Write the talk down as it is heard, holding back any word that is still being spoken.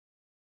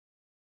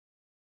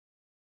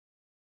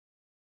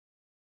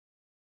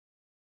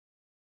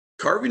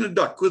Carving a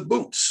duck with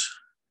boots.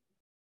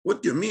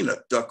 What do you mean a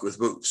duck with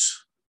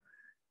boots?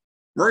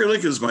 Murray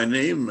Link is my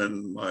name,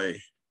 and my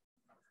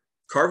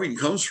carving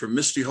comes from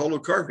Misty Hollow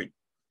Carving.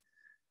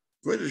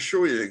 I'm going to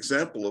show you an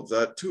example of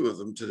that, two of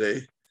them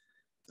today.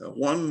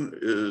 One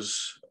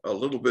is a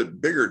little bit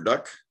bigger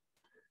duck,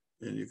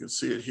 and you can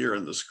see it here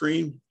on the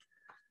screen.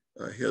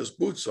 He has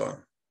boots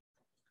on.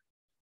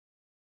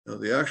 Now,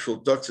 the actual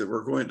duck that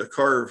we're going to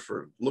carve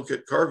or look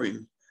at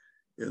carving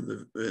in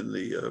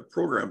the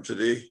program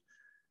today,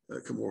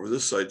 come over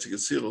this side so you can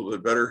see a little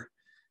bit better,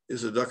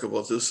 is a duck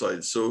about this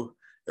side. So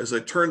as I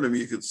turned them,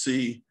 you could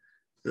see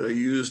that I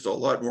used a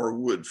lot more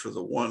wood for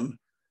the one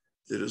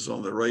that is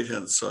on the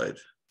right-hand side.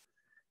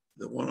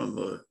 The one on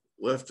the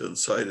left-hand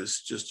side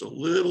is just a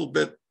little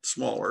bit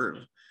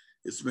smaller.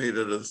 It's made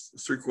out of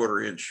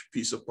 3/4 inch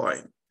piece of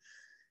pine.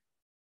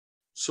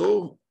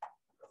 So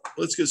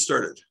let's get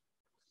started.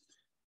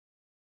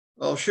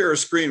 I'll share a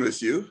screen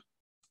with you.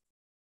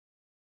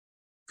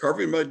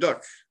 Carving my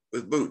duck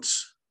with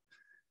boots.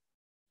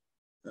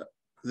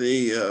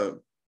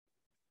 The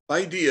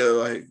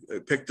idea I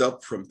picked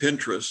up from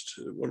Pinterest,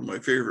 one of my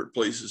favorite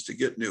places to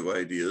get new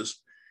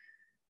ideas.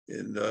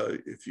 And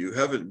if you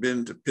haven't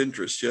been to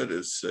Pinterest yet,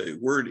 it's a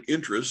word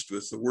interest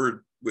with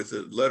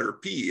the letter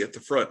P at the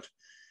front.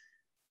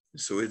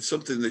 So it's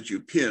something that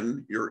you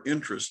pin your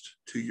interest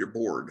to your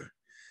board.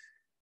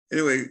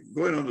 Anyway,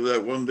 going on to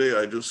that, one day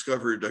I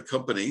discovered a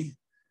company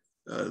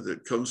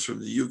that comes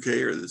from the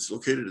UK, or that's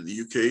located in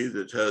the UK,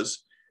 that has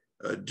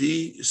a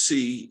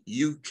DC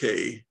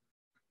UK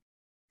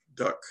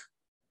duck.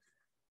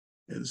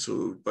 And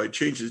so by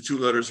changing the two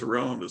letters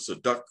around, it's a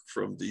duck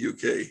from the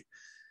UK.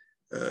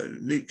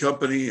 Neat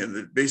company, and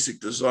the basic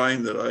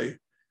design that I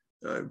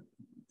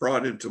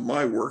brought into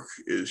my work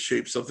is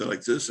shaped something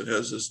like this. It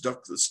has this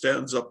duck that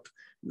stands up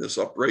in this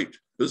upright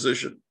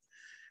position.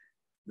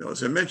 Now,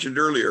 as I mentioned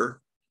earlier,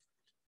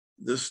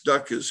 this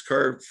duck is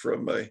carved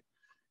from a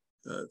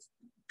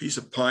piece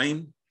of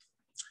pine.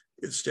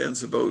 It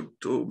stands about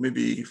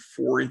maybe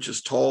 4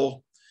 inches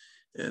tall.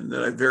 And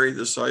then I varied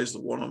the size. The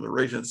one on the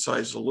right-hand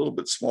side is a little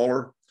bit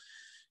smaller,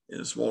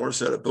 and a smaller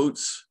set of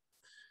boots.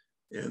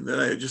 And then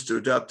I just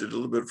adapted a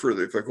little bit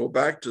further. If I go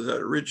back to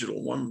that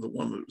original one, the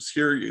one that was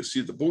here, you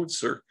see the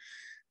boots are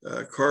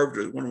carved.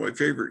 One of my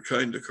favorite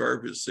kind to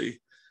carve is the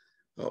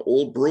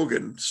old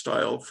brogan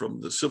style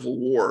from the Civil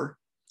War.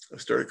 I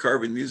started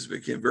carving these,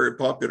 became very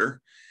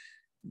popular.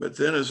 But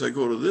then as I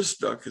go to this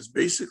duck, it's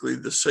basically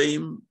the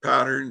same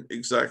pattern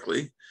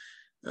exactly.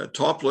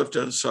 Top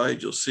left-hand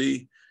side, you'll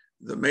see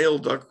the male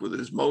duck with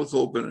his mouth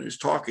open and he's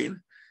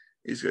talking.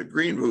 He's got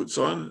green boots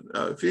on.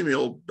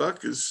 Female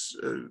duck is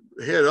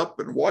head up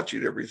and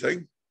watching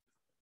everything.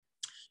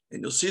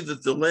 And you'll see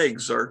that the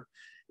legs are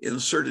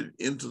inserted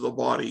into the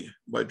body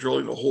by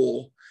drilling a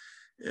hole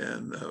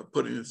and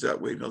putting it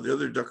that way. Now, the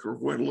other duck we're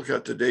going to look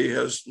at today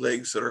has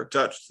legs that are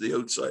attached to the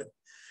outside.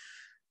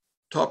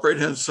 Top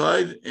right-hand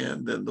side,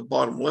 and then the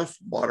bottom left,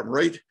 bottom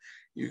right,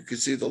 you can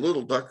see the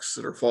little ducks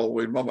that are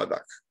following mama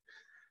duck.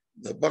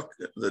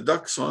 The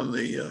ducks on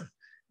the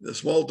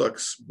small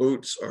duck's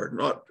boots are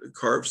not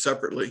carved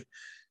separately,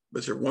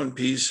 but they're one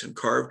piece and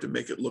carved to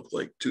make it look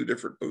like two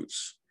different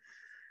boots.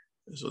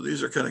 And so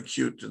these are kind of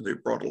cute, and they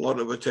brought a lot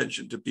of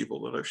attention to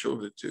people that I've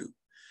showed it to.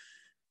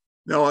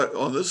 Now,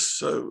 on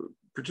this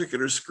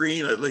particular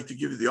screen, I'd like to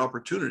give you the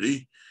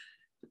opportunity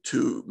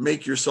to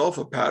make yourself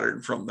a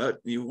pattern from that.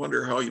 And you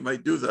wonder how you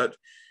might do that.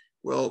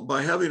 Well,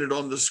 by having it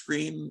on the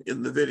screen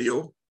in the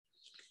video,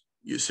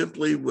 you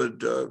simply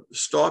would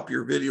stop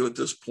your video at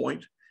this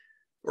point,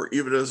 or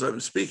even as I'm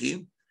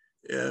speaking,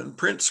 and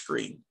print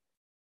screen.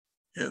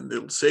 And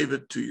it'll save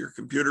it to your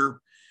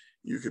computer.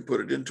 You can put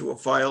it into a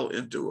file,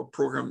 into a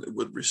program that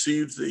would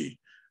receive the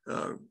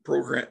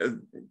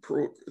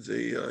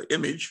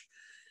image.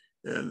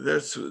 And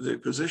that's the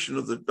position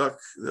of the duck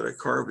that I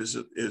carve is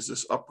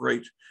this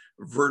upright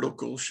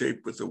vertical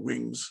shape with the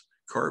wings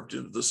carved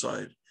into the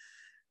side.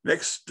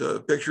 Next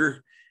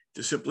picture,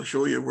 to simply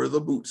show you where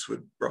the boots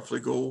would roughly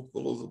go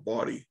below the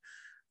body.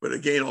 But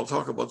again, I'll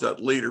talk about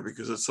that later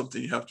because it's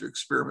something you have to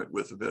experiment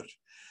with a bit.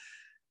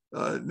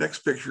 Next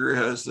picture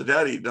has the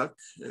daddy duck.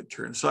 It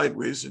turns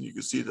sideways and you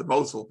can see the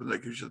mouth open.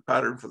 That gives you the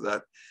pattern for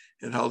that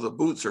and how the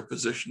boots are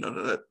positioned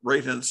on that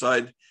right-hand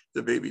side,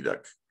 the baby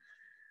duck.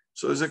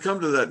 So as I come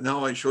to that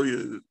now, I show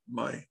you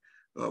my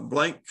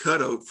blank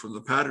cutout from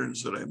the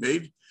patterns that I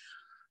made.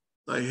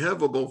 I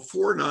have about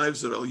 4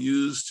 knives that I'll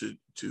use to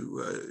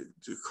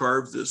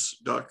carve this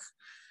duck.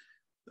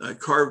 I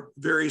carve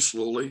very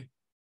slowly,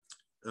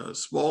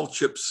 small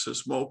chips,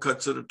 small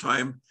cuts at a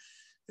time.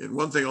 And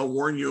one thing I'll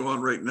warn you on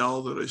right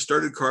now, that I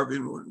started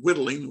carving when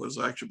whittling was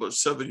actually about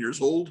 7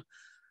 years old.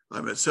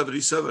 I'm at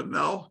 77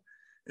 now,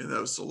 and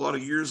that was a lot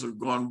of years have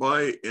gone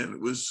by, and it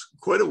was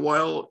quite a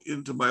while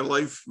into my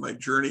life, my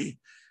journey,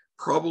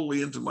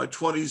 probably into my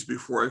 20s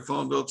before I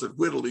found out that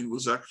whittling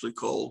was actually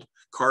called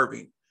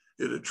carving.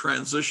 It had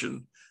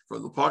transitioned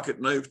from the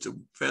pocket knife to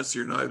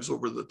fancier knives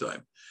over the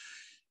time.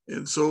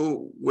 And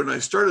so when I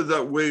started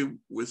that way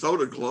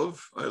without a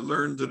glove, I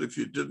learned that if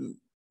you didn't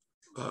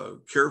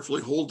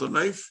carefully hold the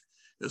knife,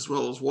 as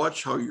well as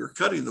watch how you're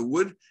cutting the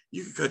wood,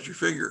 you can cut your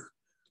finger.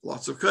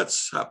 Lots of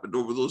cuts happened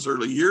over those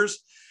early years,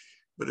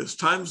 but as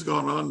time's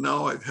gone on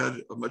now, I've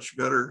had a much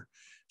better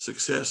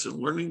success in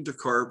learning to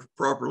carve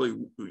properly,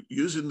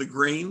 using the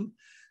grain,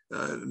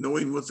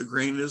 knowing what the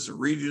grain is and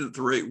reading it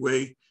the right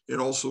way,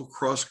 and also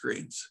cross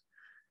grains.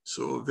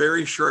 So a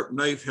very sharp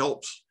knife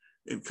helps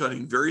in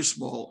cutting very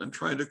small and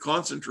trying to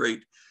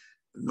concentrate,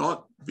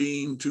 not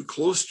being too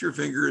close to your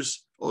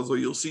fingers, although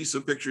you'll see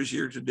some pictures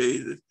here today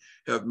that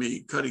have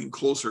me cutting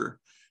closer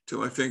to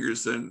my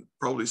fingers than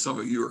probably some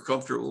of you are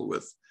comfortable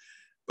with.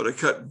 But I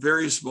cut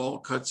very small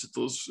cuts at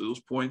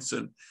those points.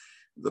 And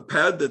the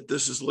pad that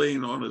this is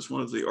laying on is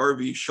one of the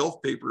RV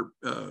shelf paper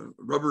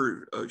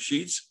rubber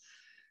sheets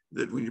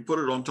that when you put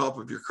it on top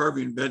of your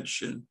carving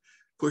bench and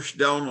push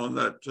down on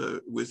that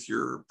with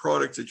your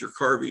product that you're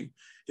carving,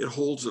 it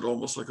holds it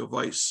almost like a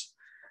vise.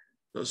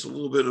 That's a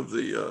little bit of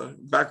the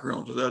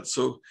background to that.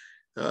 So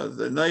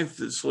the knife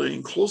that's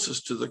laying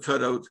closest to the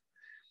cutout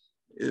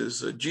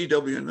is a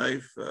GW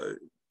knife.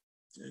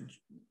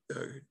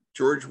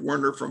 George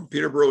Warner from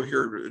Peterborough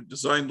here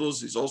designed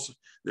those.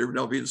 They're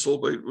now being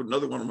sold by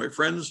another one of my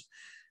friends.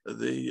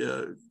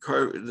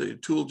 The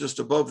tool just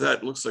above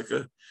that looks like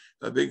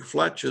a big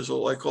flat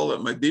chisel. I call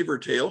that my beaver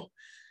tail.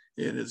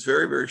 And it's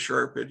very, very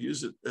sharp. I'd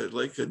use it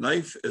like a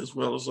knife as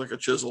well as like a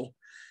chisel.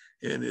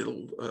 And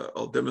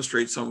I'll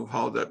demonstrate some of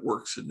how that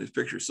works in this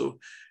picture. So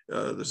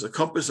there's a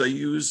compass I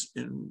use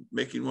in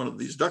making one of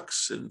these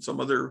ducks and some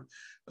other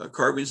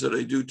carvings that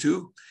I do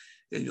too.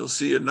 And you'll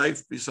see a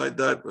knife beside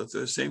that with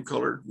the same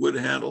colored wood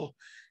handle.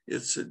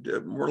 It's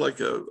more like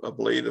a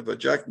blade of a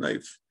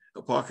jackknife,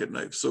 a pocket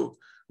knife. So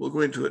we'll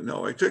go into it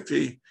now. I took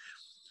the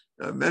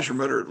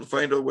measurement to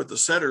find out what the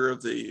center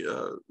of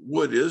the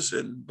wood is.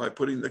 And by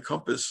putting the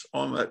compass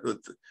on that,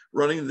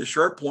 running the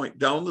sharp point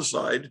down the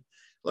side,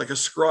 like a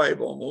scribe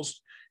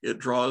almost, it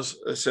draws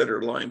a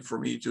center line for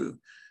me to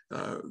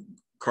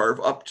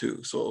carve up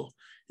to. So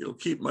it'll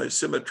keep my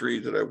symmetry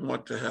that I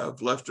want to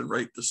have left and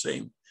right the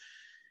same.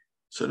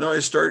 So now I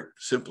start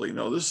simply.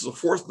 Now this is a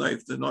fourth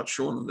knife that's not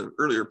shown in the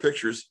earlier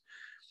pictures.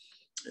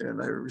 And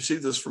I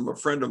received this from a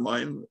friend of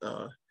mine.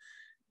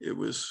 It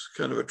was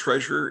kind of a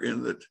treasure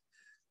in that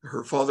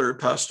her father had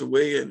passed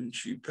away and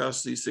she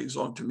passed these things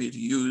on to me to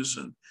use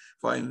and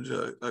find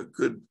a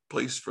good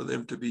place for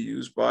them to be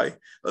used by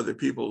other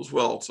people as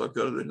well. So I've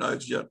got other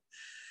knives yet.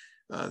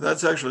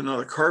 That's actually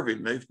not a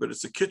carving knife, but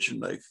it's a kitchen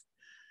knife.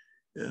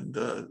 And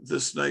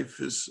this knife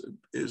is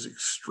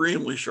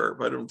extremely sharp.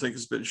 I don't think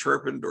it's been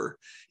sharpened or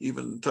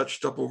even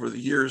touched up over the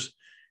years.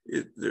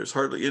 There's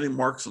hardly any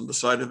marks on the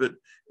side of it,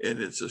 and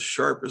it's as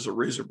sharp as a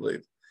razor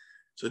blade.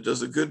 So it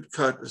does a good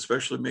cut,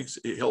 especially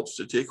it helps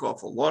to take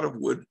off a lot of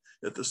wood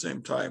at the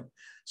same time.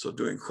 So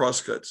doing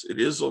cross cuts, it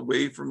is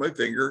away from my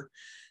finger.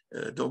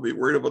 Don't be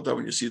worried about that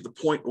when you see the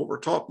point over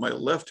top my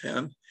left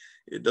hand.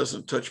 It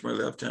doesn't touch my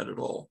left hand at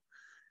all.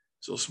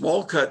 So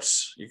small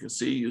cuts, you can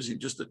see using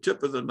just the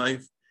tip of the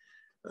knife,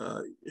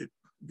 it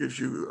gives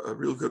you a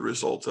real good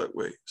result that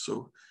way.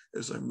 So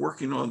as I'm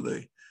working on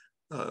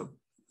the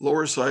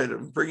lower side,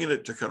 I'm bringing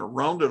it to kind of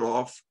round it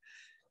off,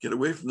 get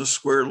away from the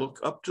square, look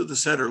up to the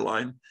center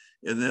line,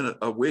 and then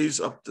a ways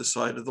up the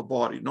side of the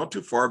body. Not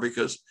too far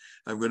because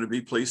I'm going to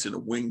be placing a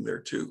wing there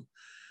too.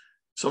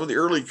 Some of the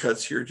early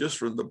cuts here, just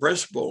from the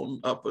breastbone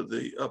up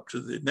to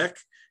the neck,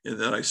 and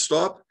then I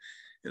stop,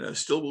 and I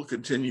still will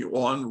continue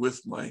on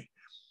with my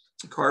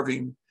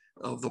carving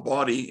of the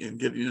body and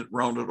getting it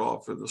rounded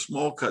off. And the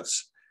small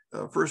cuts,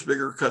 first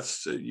bigger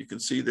cuts, you can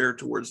see there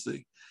towards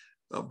the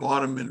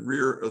bottom and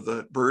rear of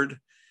the bird.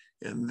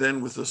 And then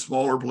with the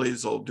smaller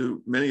blades, I'll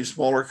do many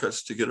smaller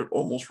cuts to get it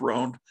almost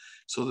round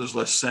so there's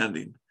less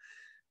sanding.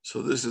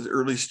 So this is the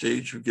early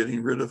stage of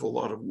getting rid of a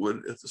lot of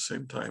wood at the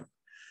same time.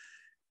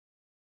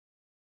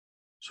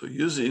 So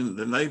using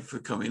the knife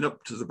coming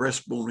up to the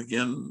breastbone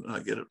again, I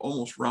get it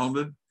almost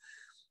rounded.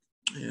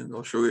 And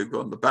I'll show you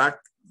on the back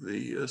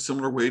the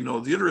similar way. Now,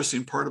 the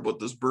interesting part about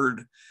this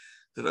bird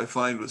that I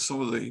find with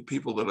some of the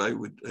people that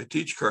I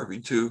teach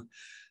carving to,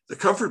 the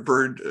comfort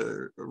bird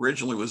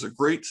originally was a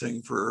great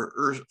thing for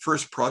our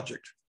first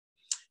project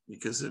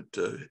because it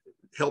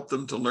helped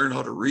them to learn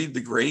how to read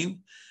the grain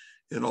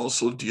and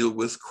also deal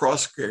with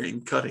cross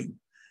grain cutting.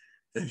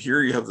 And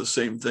here you have the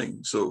same thing.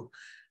 So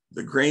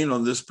the grain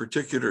on this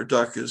particular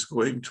duck is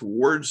going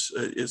towards,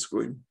 it's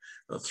going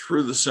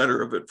through the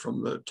center of it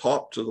from the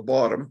top to the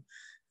bottom.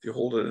 If you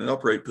hold it in an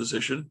upright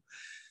position.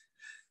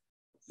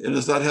 And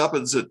as that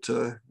happens, it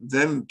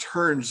then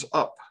turns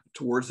up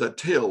towards that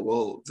tail.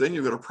 Well, then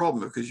you've got a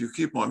problem because you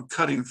keep on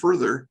cutting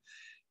further,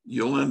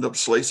 you'll end up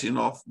slicing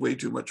off way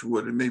too much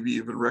wood and maybe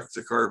even wreck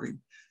the carving.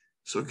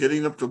 So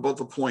getting up to about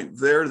the point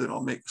there, then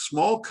I'll make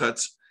small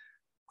cuts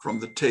from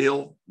the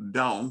tail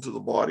down to the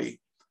body.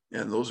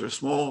 And those are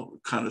small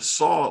kind of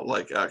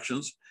saw-like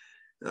actions.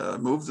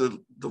 Move the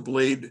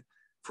blade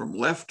from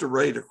left to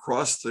right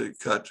across the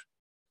cut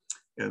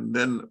and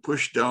then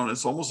push down.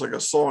 It's almost like a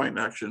sawing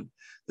action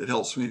that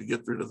helps me to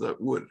get rid of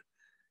that wood.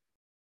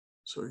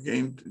 So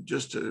again,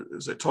 just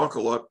as I talk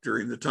a lot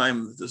during the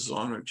time that this is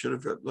on, I should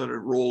have let it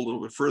roll a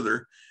little bit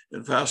further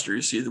and faster.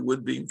 You see the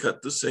wood being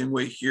cut the same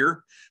way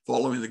here,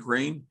 following the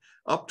grain,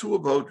 up to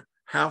about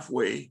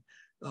halfway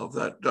of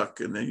that duck,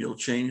 and then you'll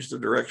change the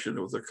direction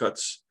of the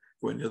cuts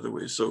going the other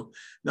way. So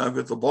now I've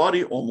got the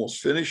body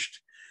almost finished,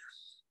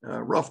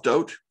 roughed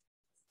out,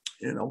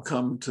 and I'll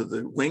come to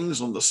the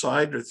wings on the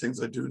side, or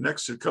things I do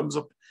next. It comes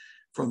up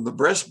from the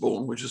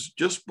breastbone, which is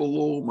just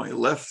below my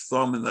left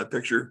thumb in that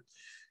picture.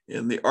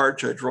 In the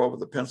arch, I draw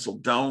with a pencil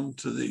down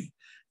to the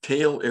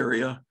tail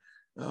area,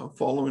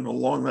 following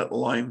along that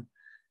line.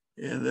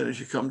 And then as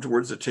you come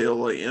towards the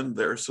tail, I end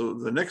there. So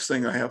the next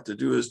thing I have to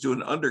do is do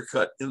an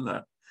undercut in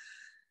that.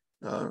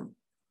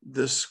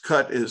 This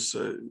cut is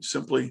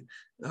simply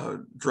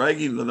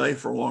dragging the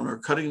knife along or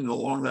cutting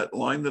along that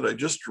line that I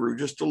just drew,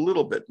 just a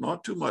little bit,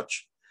 not too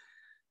much.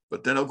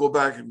 But then I'll go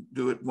back and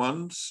do it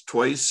once,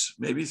 twice,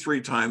 maybe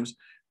 3 times,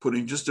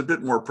 putting just a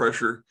bit more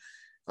pressure.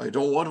 I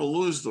don't want to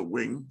lose the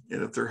wing.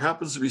 And if there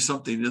happens to be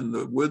something in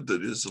the wood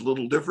that is a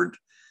little different,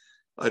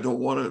 I don't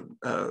want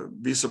to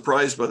be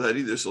surprised by that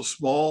either. So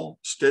small,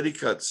 steady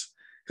cuts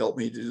help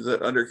me to do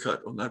that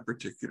undercut on that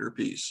particular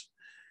piece.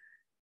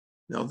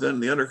 Now then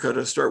the undercut,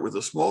 I start with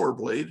a smaller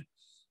blade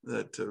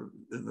that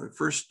in the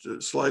first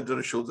slide that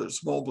I showed, that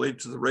small blade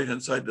to the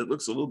right-hand side that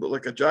looks a little bit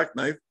like a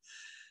jackknife,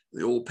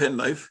 the old pen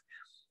knife.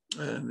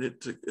 And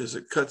it, as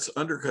it cuts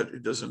undercut,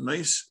 it does a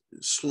nice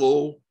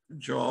slow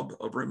job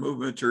of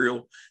removing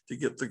material to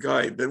get the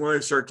guide. Then when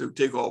I start to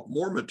take off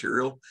more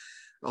material,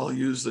 I'll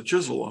use the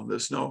chisel on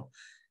this. Now,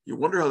 you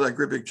wonder how that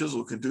great big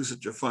chisel can do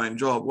such a fine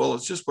job. Well,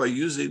 it's just by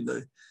using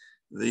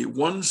the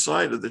one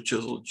side of the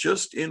chisel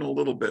just in a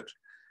little bit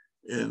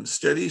in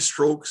steady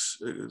strokes,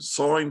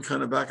 sawing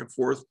kind of back and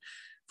forth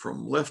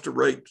from left to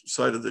right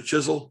side of the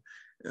chisel,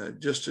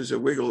 just as I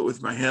wiggle it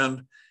with my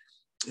hand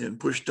and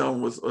push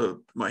down with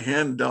my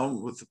hand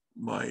down with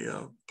my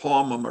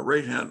palm on my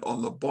right hand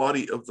on the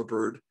body of the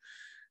bird,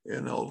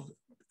 and I'll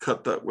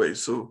cut that way.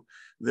 So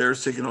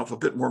there's taking off a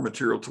bit more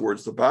material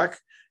towards the back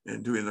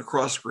and doing the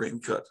cross grain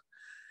cut.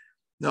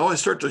 Now I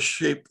start to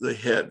shape the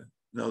head.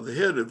 Now the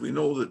head, if we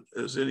know that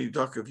as any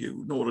duck, if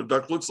you know what a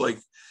duck looks like,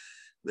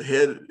 the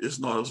head is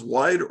not as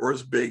wide or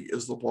as big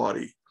as the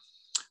body.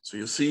 So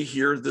you see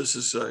here, this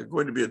is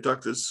going to be a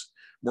duck that's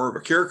more of a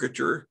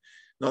caricature,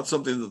 not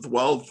something that the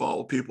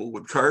wildfowl people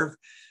would carve,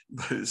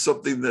 but it's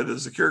something that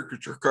as a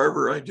caricature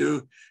carver I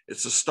do.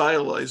 It's a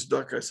stylized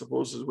duck, I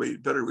suppose is a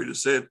better way to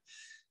say it.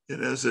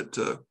 And as it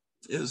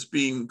is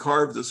being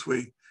carved this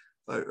way,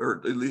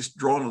 or at least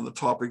drawn on the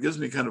top, it gives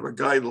me kind of a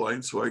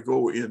guideline. So I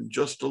go in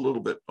just a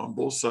little bit on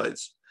both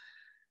sides.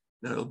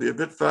 Now it'll be a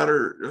bit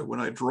fatter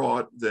when I draw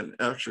it than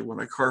actually when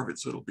I carve it,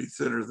 so it'll be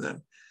thinner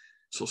then.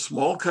 So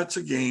small cuts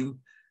again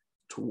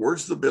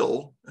towards the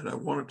bill, and I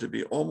want it to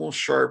be almost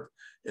sharp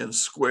and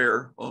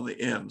square on the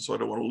end, so I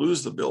don't want to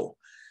lose the bill.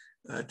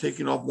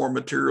 Taking off more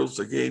materials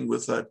again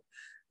with that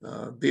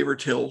beaver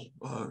tail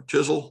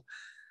chisel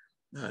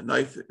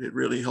knife, it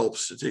really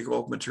helps to take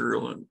off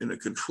material in a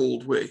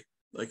controlled way.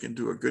 I can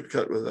do a good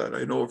cut with that.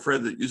 I know a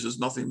friend that uses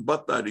nothing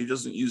but that. He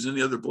doesn't use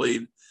any other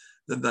blade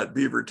than that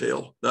beaver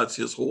tail. That's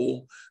his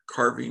whole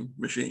carving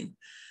machine.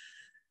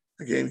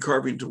 Again,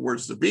 carving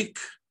towards the beak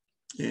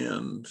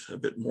and a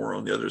bit more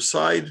on the other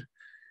side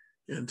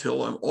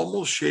until I'm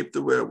almost shaped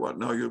the way I want.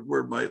 Now,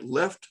 where my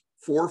left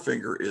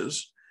forefinger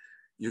is,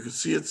 you can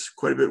see it's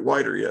quite a bit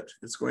wider yet.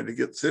 It's going to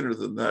get thinner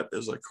than that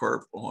as I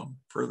carve on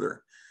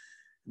further.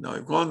 Now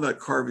I've gone that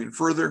carving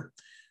further.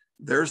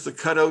 There's the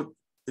cutout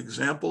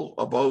example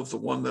above the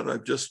one that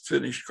I've just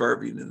finished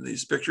carving in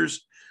these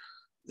pictures.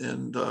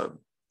 And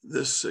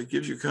this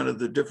gives you kind of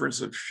the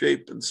difference of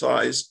shape and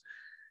size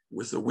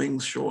with the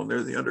wings showing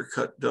there, the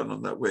undercut done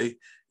on that way.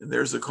 And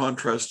there's the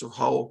contrast of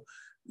how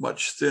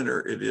much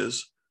thinner it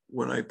is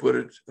when I put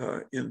it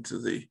into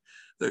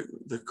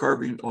the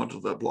carving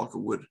onto that block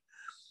of wood.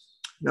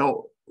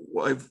 Now,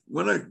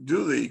 when I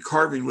do the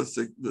carving with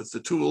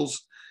the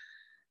tools,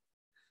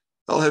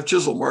 I'll have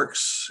chisel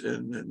marks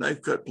and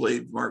knife cut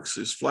blade marks,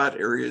 these flat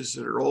areas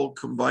that are all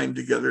combined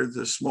together.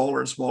 The smaller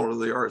and smaller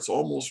they are, it's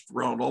almost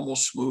round,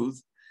 almost smooth.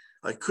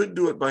 I could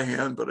do it by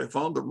hand, but I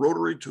found the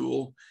rotary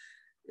tool,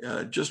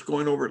 just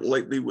going over it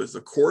lightly with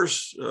the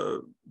coarse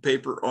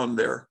paper on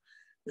there,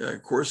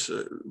 coarse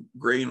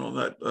grain on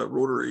that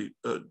rotary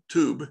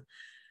tube,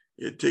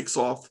 it takes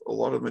off a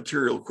lot of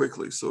material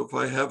quickly. So if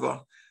I have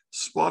a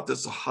spot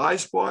that's a high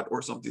spot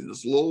or something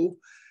that's low,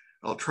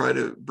 I'll try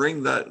to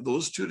bring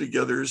those two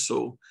together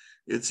so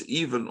it's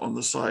even on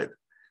the side.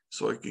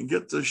 So I can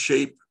get the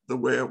shape the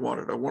way I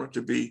want it. I want it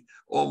to be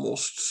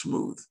almost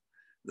smooth.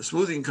 The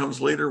smoothing comes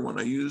later when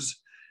I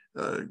use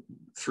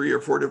 3 or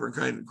 4 different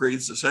kind of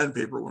grades of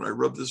sandpaper when I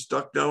rub this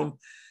duck down.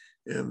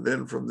 And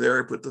then from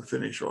there, I put the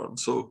finish on.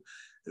 So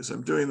as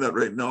I'm doing that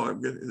right now,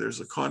 there's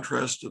a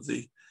contrast of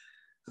the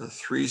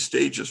 3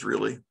 stages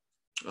really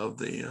of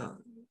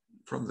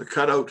from the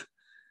cutout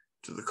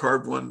to the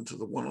carved one to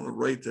the one on the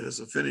right that has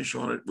a finish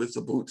on it with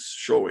the boots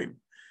showing.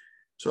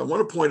 So I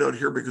want to point out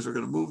here, because we're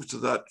going to move to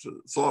that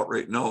thought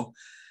right now,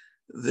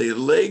 The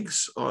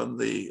legs on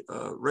the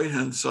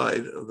right-hand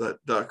side of that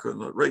duck, on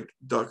the right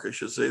duck, I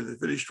should say, the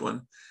finished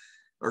one,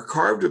 are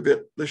carved a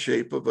bit the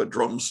shape of a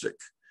drumstick.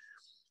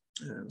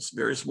 And it's a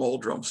very small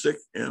drumstick,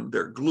 and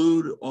they're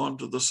glued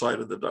onto the side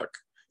of the duck.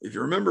 If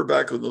you remember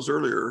back on those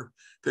earlier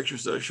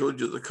pictures that I showed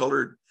you, the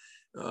colored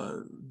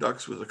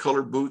ducks with the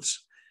colored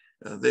boots,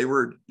 they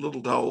were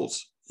little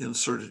dowels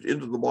inserted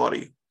into the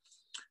body.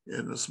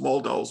 And the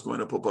small dowels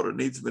going up about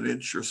 1/8 of an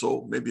inch or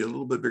so, maybe a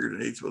little bit bigger than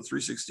 1/8, about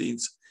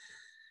 3/16.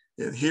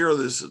 And here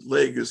this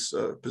leg is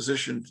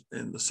positioned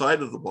in the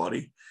side of the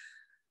body,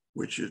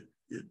 which it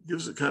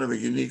gives it kind of a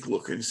unique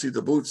look. And you see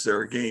the boots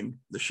there again,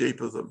 the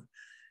shape of them.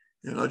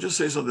 And I'll just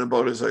say something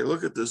about it as I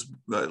look at this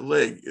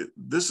leg.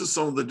 This is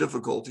some of the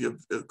difficulty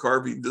of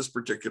carving this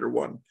particular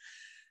one.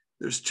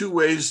 There's 2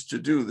 ways to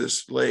do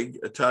this leg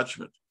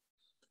attachment.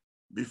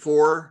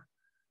 Before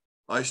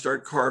I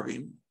start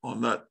carving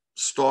on that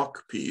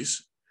stock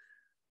piece,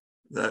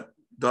 that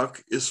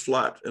duck is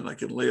flat, and I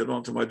can lay it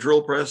onto my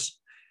drill press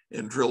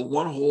and drill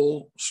one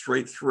hole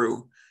straight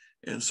through.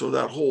 And so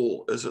that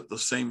hole is at the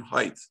same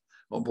height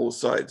on both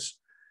sides.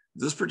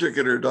 This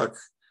particular duck,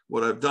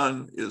 what I've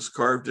done is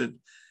carved it,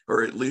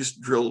 or at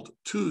least drilled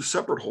 2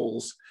 separate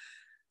holes,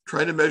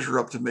 trying to measure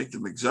up to make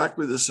them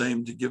exactly the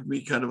same to give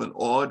me kind of an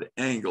odd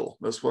angle.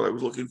 That's what I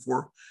was looking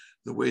for,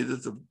 the way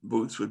that the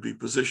boots would be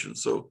positioned.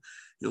 So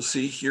you'll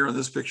see here on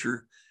this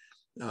picture,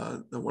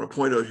 I want to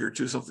point out here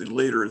too something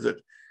later,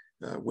 that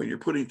when you're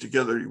putting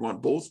together, you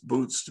want both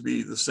boots to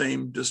be the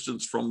same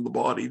distance from the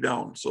body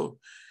down. So,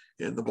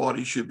 and the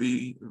body should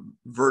be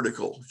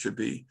vertical, should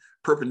be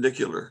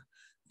perpendicular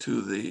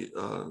to the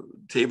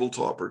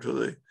tabletop or to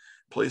the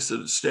place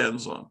that it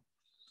stands on.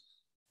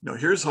 Now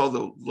here's how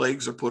the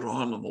legs are put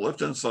on. On the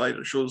left-hand side,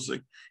 it shows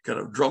the kind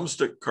of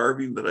drumstick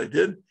carving that I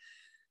did.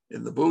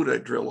 In the boot, I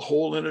drill a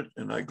hole in it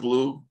and I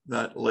glue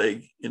that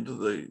leg into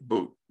the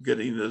boot,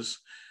 getting this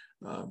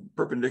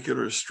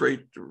perpendicular,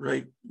 straight,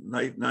 right,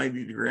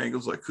 90-degree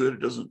angles I could.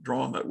 It doesn't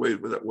draw on that way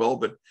with that well,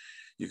 but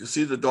you can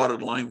see the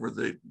dotted line where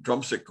the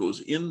drumstick goes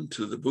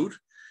into the boot.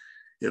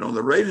 And on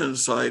the right-hand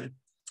side,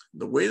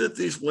 the way that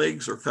these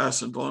legs are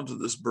fastened onto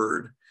this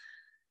bird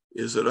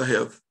is that I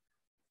have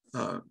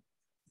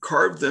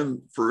carved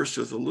them first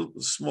with a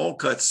little small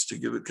cuts to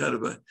give it kind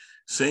of a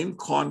same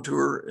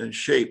contour and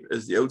shape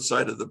as the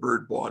outside of the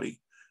bird body,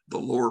 the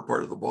lower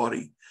part of the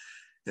body.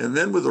 And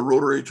then with a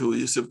rotary tool,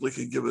 you simply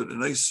can give it a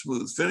nice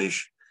smooth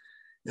finish.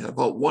 And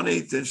about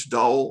 1/8 inch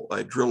dowel,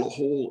 I drill a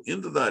hole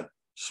into that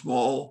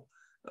small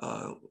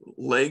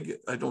leg.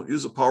 I don't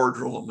use a power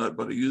drill on that,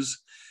 but I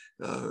use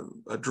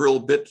a drill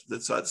bit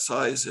that's that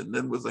size. And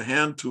then with a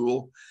hand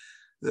tool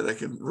that I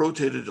can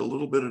rotate it a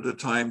little bit at a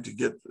time to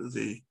get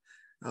the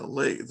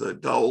leg, the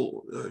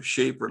dowel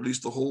shape, or at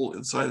least the hole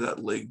inside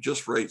that leg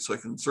just right, so I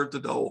can insert the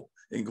dowel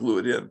and glue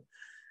it in.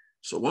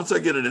 So once I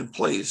get it in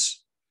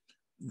place,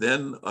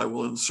 then I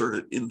will insert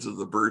it into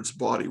the bird's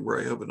body where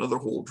I have another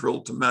hole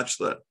drilled to match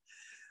that.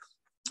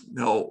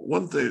 Now,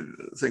 one thing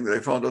that I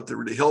found out that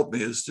really helped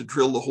me is to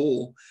drill the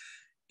hole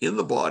in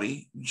the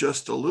body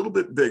just a little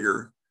bit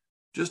bigger,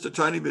 just a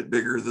tiny bit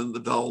bigger than the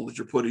dowel that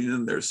you're putting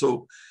in there.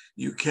 So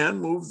you can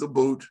move the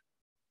boot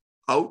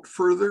out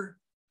further.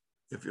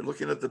 If you're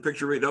looking at the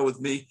picture right now with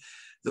me,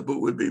 the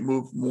boot would be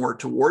moved more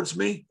towards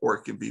me, or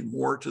it can be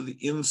more to the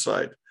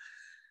inside.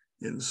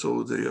 And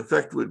so the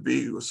effect would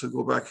be, so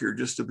go back here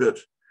just a bit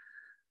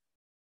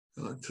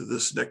to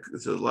this next,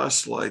 to the last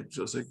slide,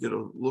 just to get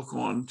a look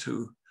on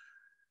to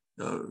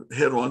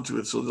head onto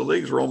it. So the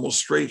legs are almost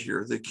straight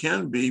here. They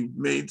can be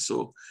made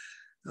so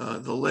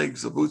the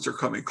legs, the boots are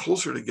coming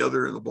closer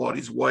together and the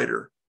body's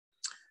wider.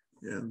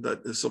 And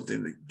that is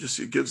something that just,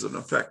 it gives an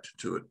effect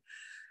to it.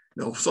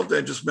 Now, something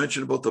I just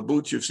mentioned about the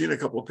boots, you've seen a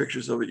couple of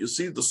pictures of it. You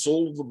see the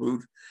sole of the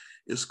boot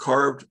is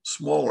carved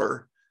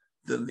smaller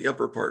than the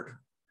upper part.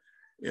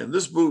 And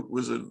this boot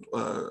was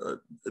a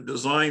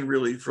design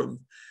really from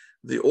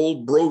the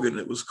old brogan,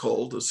 it was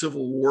called, a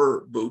Civil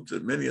War boot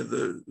that many of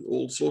the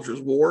old soldiers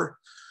wore,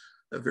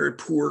 a very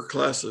poor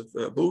class of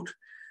boot,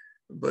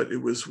 but it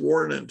was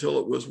worn until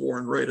it was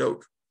worn right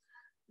out.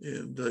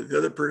 And the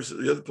other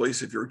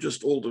place, if you're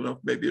just old enough,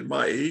 maybe in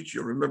my age,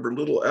 you'll remember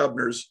Little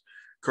Abner's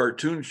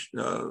cartoon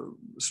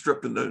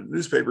strip in the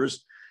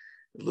newspapers.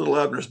 Little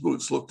Abner's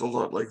boots looked a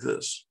lot like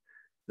this.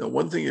 Now,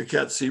 one thing you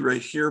can't see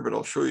right here, but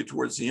I'll show you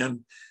towards the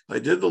end, I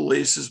did the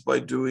laces by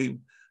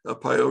doing a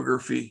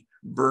pyrography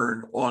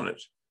burn on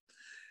it.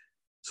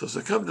 So as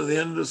I come to the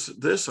end of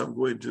this, I'm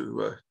going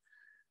to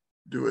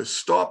do a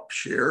stop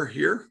share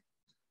here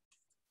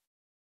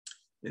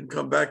and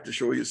come back to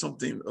show you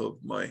something of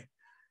my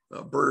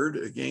bird.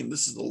 Again,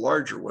 this is the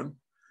larger one.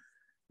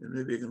 And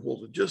maybe I can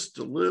hold it just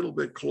a little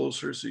bit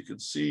closer so you can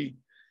see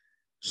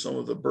some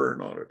of the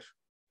burn on it.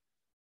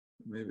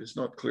 Maybe it's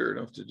not clear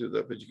enough to do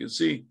that, but you can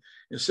see,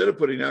 instead of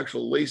putting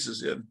actual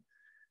laces in,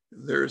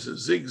 there's a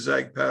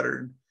zigzag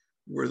pattern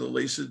where the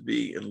laces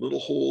be in little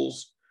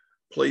holes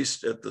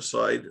placed at the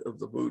side of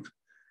the boot,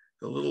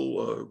 the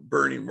little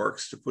burning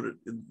marks to put it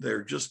in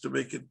there just to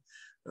make it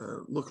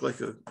look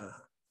like a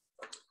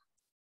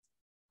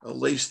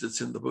lace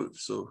that's in the boot.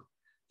 So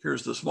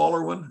Here's the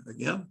smaller one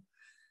again.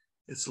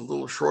 It's a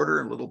little shorter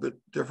and a little bit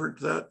different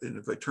to that. And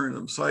if I turn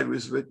them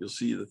sideways a bit, you'll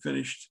see the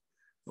finished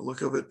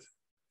look of it.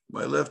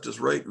 My left is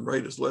right and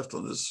right is left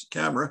on this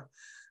camera.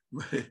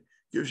 It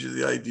gives you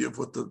the idea of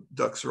what the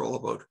ducks are all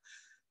about.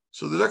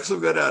 So the ducks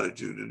have got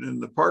attitude. And in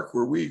the park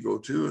where we go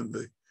to, and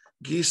the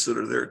geese that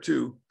are there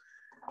too,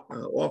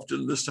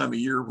 often this time of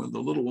year when the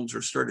little ones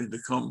are starting to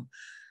come,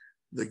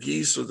 the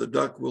geese or the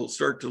duck will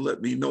start to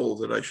let me know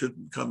that I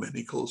shouldn't come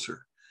any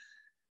closer.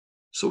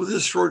 So with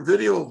this short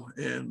video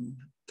and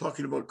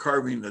talking about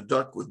carving a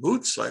duck with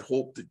boots, I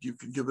hope that you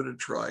can give it a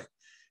try.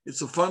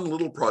 It's a fun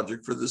little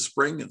project for this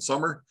spring and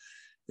summer.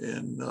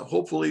 And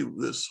hopefully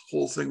this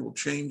whole thing will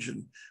change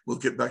and we'll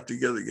get back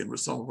together again with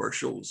some of our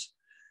shows.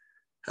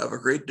 Have a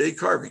great day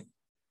carving.